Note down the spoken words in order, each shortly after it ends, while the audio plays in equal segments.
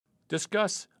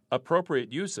Discuss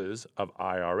appropriate uses of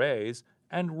IRAs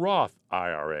and Roth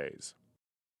IRAs.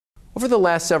 Over the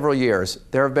last several years,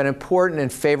 there have been important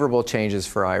and favorable changes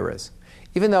for IRAs.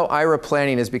 Even though IRA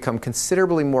planning has become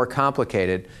considerably more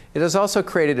complicated, it has also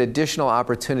created additional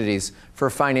opportunities for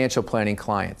financial planning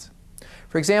clients.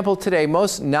 For example, today,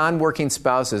 most non-working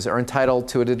spouses are entitled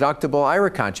to a deductible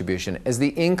IRA contribution, as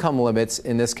the income limits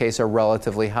in this case are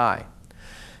relatively high.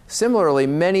 Similarly,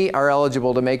 many are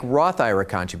eligible to make Roth IRA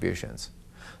contributions.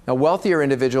 Now, wealthier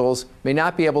individuals may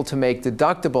not be able to make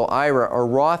deductible IRA or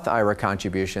Roth IRA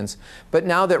contributions, but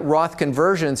now that Roth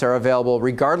conversions are available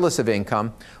regardless of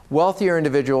income, wealthier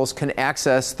individuals can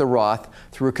access the Roth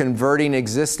through converting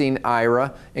existing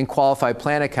IRA and qualified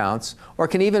plan accounts, or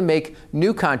can even make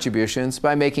new contributions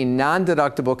by making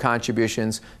non-deductible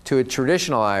contributions to a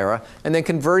traditional IRA and then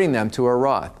converting them to a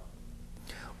Roth.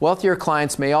 Wealthier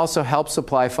clients may also help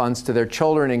supply funds to their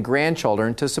children and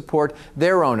grandchildren to support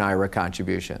their own IRA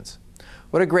contributions.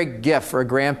 What a great gift for a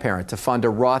grandparent to fund a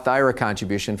Roth IRA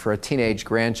contribution for a teenage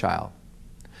grandchild.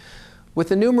 With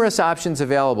the numerous options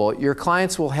available, your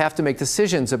clients will have to make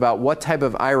decisions about what type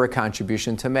of IRA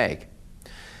contribution to make.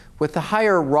 With the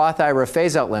higher Roth IRA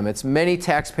phase-out limits, many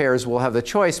taxpayers will have the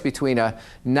choice between a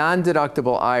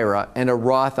non-deductible IRA and a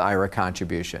Roth IRA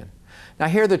contribution. Now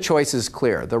here the choice is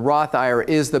clear. The Roth IRA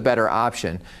is the better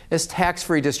option, as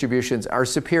tax-free distributions are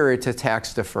superior to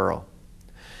tax deferral.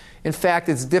 In fact,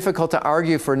 it's difficult to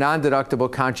argue for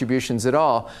non-deductible contributions at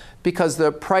all, because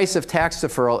the price of tax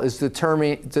deferral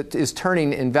is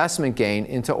turning investment gain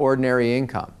into ordinary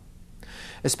income.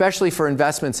 Especially for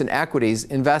investments in equities,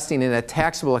 investing in a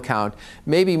taxable account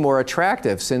may be more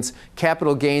attractive, since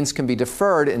capital gains can be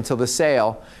deferred until the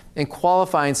sale, and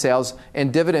qualifying sales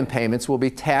and dividend payments will be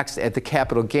taxed at the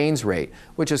capital gains rate,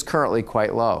 which is currently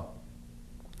quite low.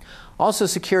 Also,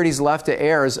 securities left to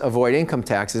heirs avoid income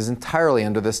taxes entirely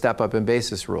under the step-up in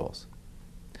basis rules.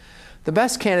 The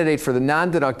best candidate for the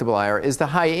non-deductible IRA is the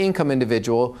high-income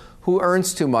individual who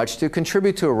earns too much to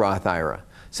contribute to a Roth IRA.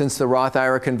 Since the Roth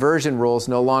IRA conversion rules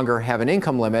no longer have an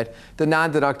income limit, the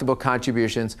non-deductible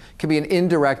contributions can be an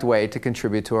indirect way to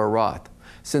contribute to a Roth,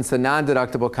 since the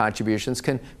non-deductible contributions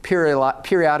can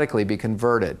periodically be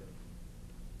converted.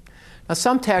 Now,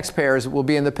 some taxpayers will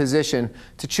be in the position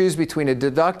to choose between a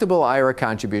deductible IRA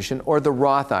contribution or the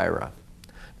Roth IRA.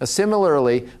 Now,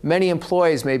 similarly, many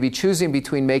employees may be choosing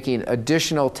between making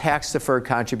additional tax-deferred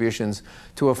contributions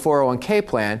to a 401k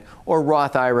plan or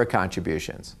Roth IRA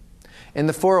contributions. In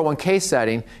the 401k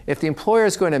setting, if the employer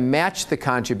is going to match the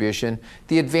contribution,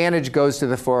 the advantage goes to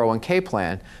the 401k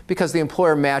plan, because the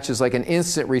employer matches like an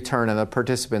instant return on the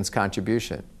participant's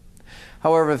contribution.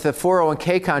 However, if the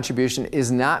 401k contribution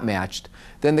is not matched,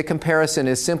 then the comparison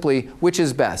is simply which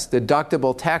is best,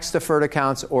 deductible tax-deferred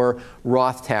accounts or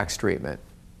Roth tax treatment.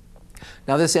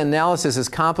 Now, this analysis is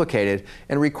complicated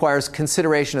and requires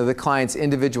consideration of the client's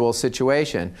individual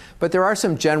situation, but there are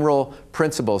some general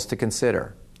principles to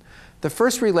consider. The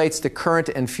first relates to current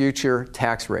and future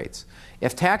tax rates.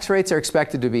 If tax rates are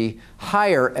expected to be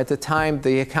higher at the time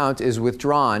the account is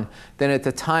withdrawn than at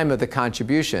the time of the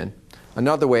contribution,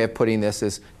 another way of putting this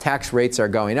is tax rates are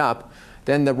going up,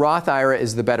 then the Roth IRA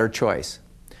is the better choice.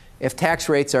 If tax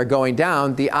rates are going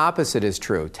down, the opposite is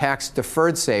true.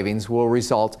 Tax-deferred savings will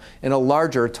result in a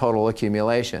larger total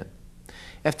accumulation.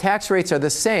 If tax rates are the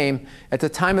same at the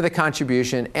time of the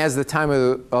contribution as the time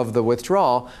of the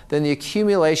withdrawal, then the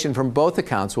accumulation from both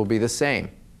accounts will be the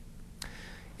same.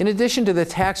 In addition to the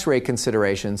tax rate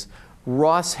considerations,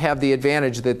 Roths have the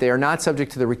advantage that they are not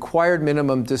subject to the required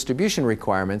minimum distribution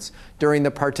requirements during the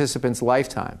participant's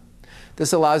lifetime.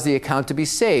 This allows the account to be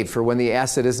saved for when the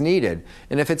asset is needed,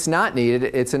 and if it's not needed,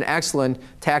 it's an excellent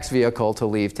tax vehicle to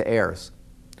leave to heirs.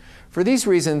 For these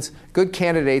reasons, good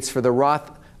candidates for the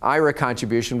Roth IRA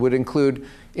contribution would include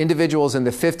individuals in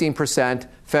the 15%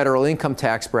 federal income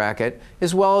tax bracket,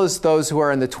 as well as those who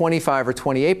are in the 25 or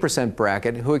 28%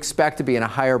 bracket who expect to be in a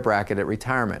higher bracket at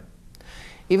retirement.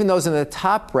 Even those in the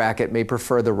top bracket may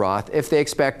prefer the Roth if they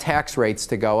expect tax rates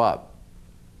to go up.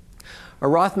 A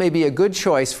Roth may be a good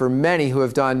choice for many who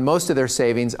have done most of their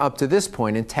savings up to this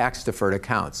point in tax-deferred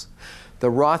accounts. The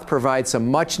Roth provides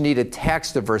some much-needed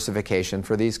tax diversification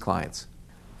for these clients.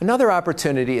 Another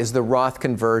opportunity is the Roth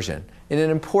conversion, and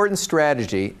an important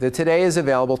strategy that today is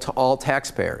available to all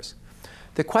taxpayers.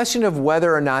 The question of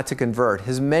whether or not to convert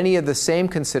has many of the same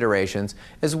considerations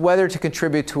as whether to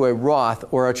contribute to a Roth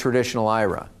or a traditional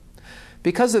IRA.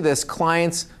 Because of this,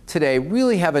 clients today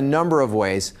really have a number of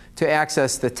ways to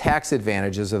access the tax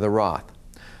advantages of the Roth.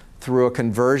 Through a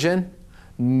conversion,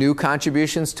 new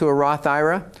contributions to a Roth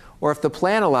IRA, or if the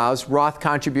plan allows, Roth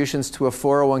contributions to a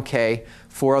 401k,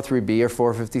 403b, or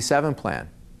 457 plan.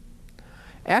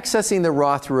 Accessing the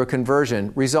Roth through a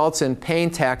conversion results in paying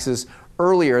taxes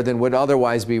earlier than would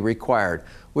otherwise be required,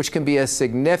 which can be a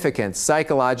significant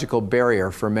psychological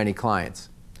barrier for many clients.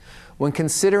 When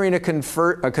considering a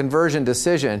conversion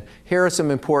decision, here are some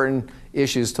important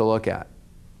issues to look at.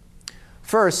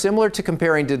 First, similar to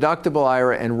comparing deductible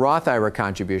IRA and Roth IRA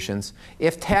contributions,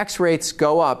 if tax rates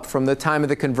go up from the time of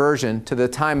the conversion to the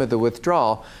time of the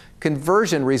withdrawal,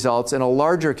 conversion results in a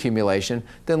larger accumulation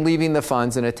than leaving the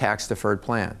funds in a tax-deferred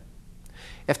plan.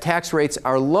 If tax rates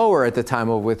are lower at the time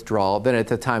of withdrawal than at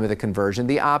the time of the conversion,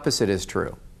 the opposite is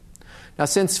true. Now,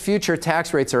 since future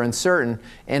tax rates are uncertain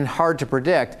and hard to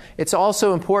predict, it's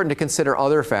also important to consider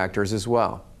other factors as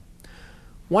well.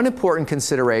 One important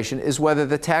consideration is whether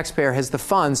the taxpayer has the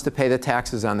funds to pay the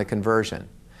taxes on the conversion.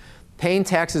 Paying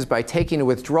taxes by taking a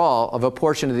withdrawal of a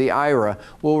portion of the IRA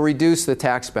will reduce the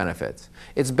tax benefits.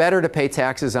 It's better to pay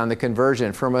taxes on the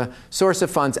conversion from a source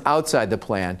of funds outside the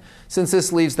plan, since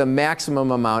this leaves the maximum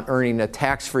amount earning a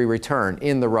tax-free return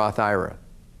in the Roth IRA.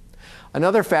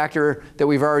 Another factor that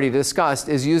we've already discussed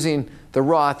is using the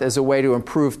Roth as a way to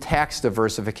improve tax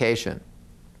diversification.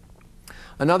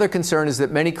 Another concern is that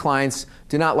many clients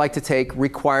do not like to take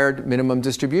required minimum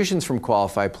distributions from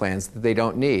qualified plans that they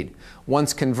don't need.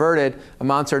 Once converted,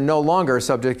 amounts are no longer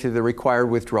subject to the required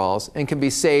withdrawals and can be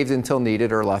saved until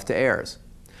needed or left to heirs.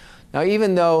 Now,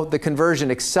 even though the conversion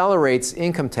accelerates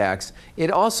income tax, it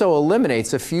also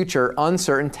eliminates a future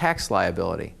uncertain tax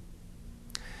liability.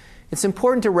 It's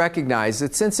important to recognize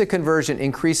that since a conversion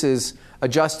increases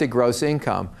adjusted gross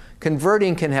income,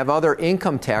 converting can have other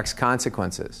income tax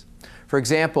consequences. For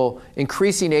example,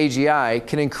 increasing AGI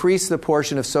can increase the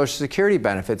portion of Social Security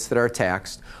benefits that are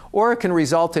taxed, or it can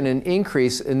result in an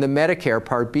increase in the Medicare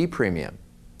Part B premium.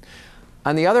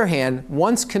 On the other hand,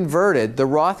 once converted, the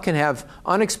Roth can have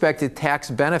unexpected tax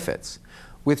benefits.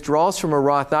 Withdrawals from a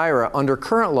Roth IRA under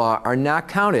current law are not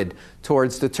counted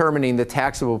towards determining the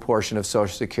taxable portion of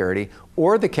Social Security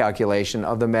or the calculation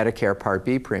of the Medicare Part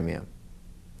B premium.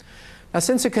 Now,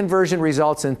 since a conversion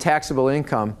results in taxable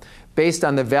income based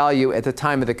on the value at the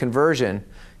time of the conversion,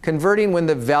 converting when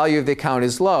the value of the account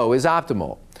is low is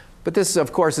optimal. But this,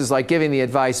 of course, is like giving the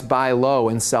advice, buy low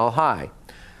and sell high.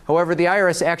 However, the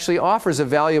IRS actually offers a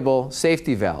valuable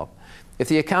safety valve. If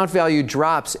the account value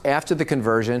drops after the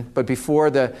conversion, but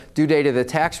before the due date of the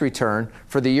tax return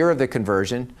for the year of the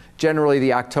conversion, generally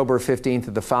the October 15th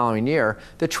of the following year,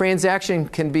 the transaction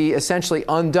can be essentially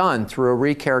undone through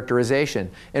a recharacterization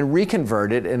and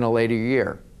reconverted in a later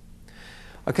year.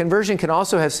 A conversion can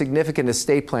also have significant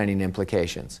estate planning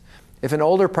implications. If an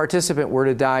older participant were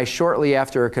to die shortly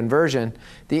after a conversion,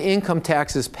 the income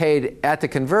taxes paid at the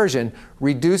conversion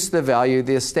reduce the value of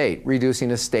the estate,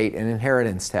 reducing estate and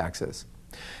inheritance taxes.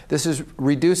 This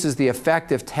reduces the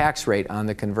effective tax rate on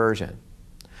the conversion.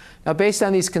 Now, based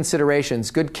on these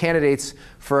considerations, good candidates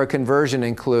for a conversion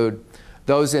include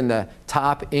those in the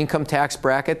top income tax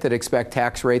bracket that expect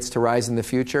tax rates to rise in the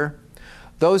future,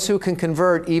 those who can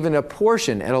convert even a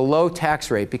portion at a low tax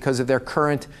rate because of their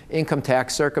current income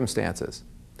tax circumstances,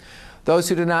 those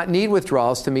who do not need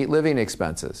withdrawals to meet living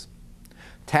expenses,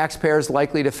 taxpayers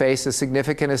likely to face a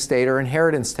significant estate or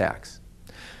inheritance tax,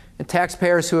 and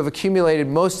taxpayers who have accumulated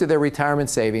most of their retirement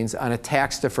savings on a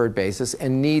tax-deferred basis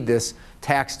and need this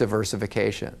tax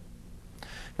diversification.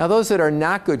 Now, those that are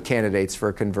not good candidates for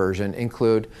a conversion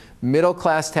include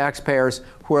middle-class taxpayers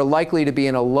who are likely to be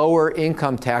in a lower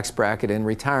income tax bracket in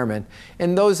retirement,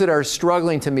 and those that are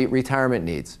struggling to meet retirement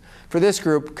needs. For this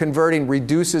group, converting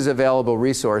reduces available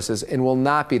resources and will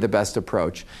not be the best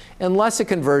approach, unless a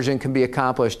conversion can be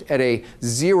accomplished at a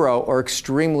zero or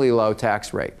extremely low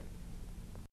tax rate.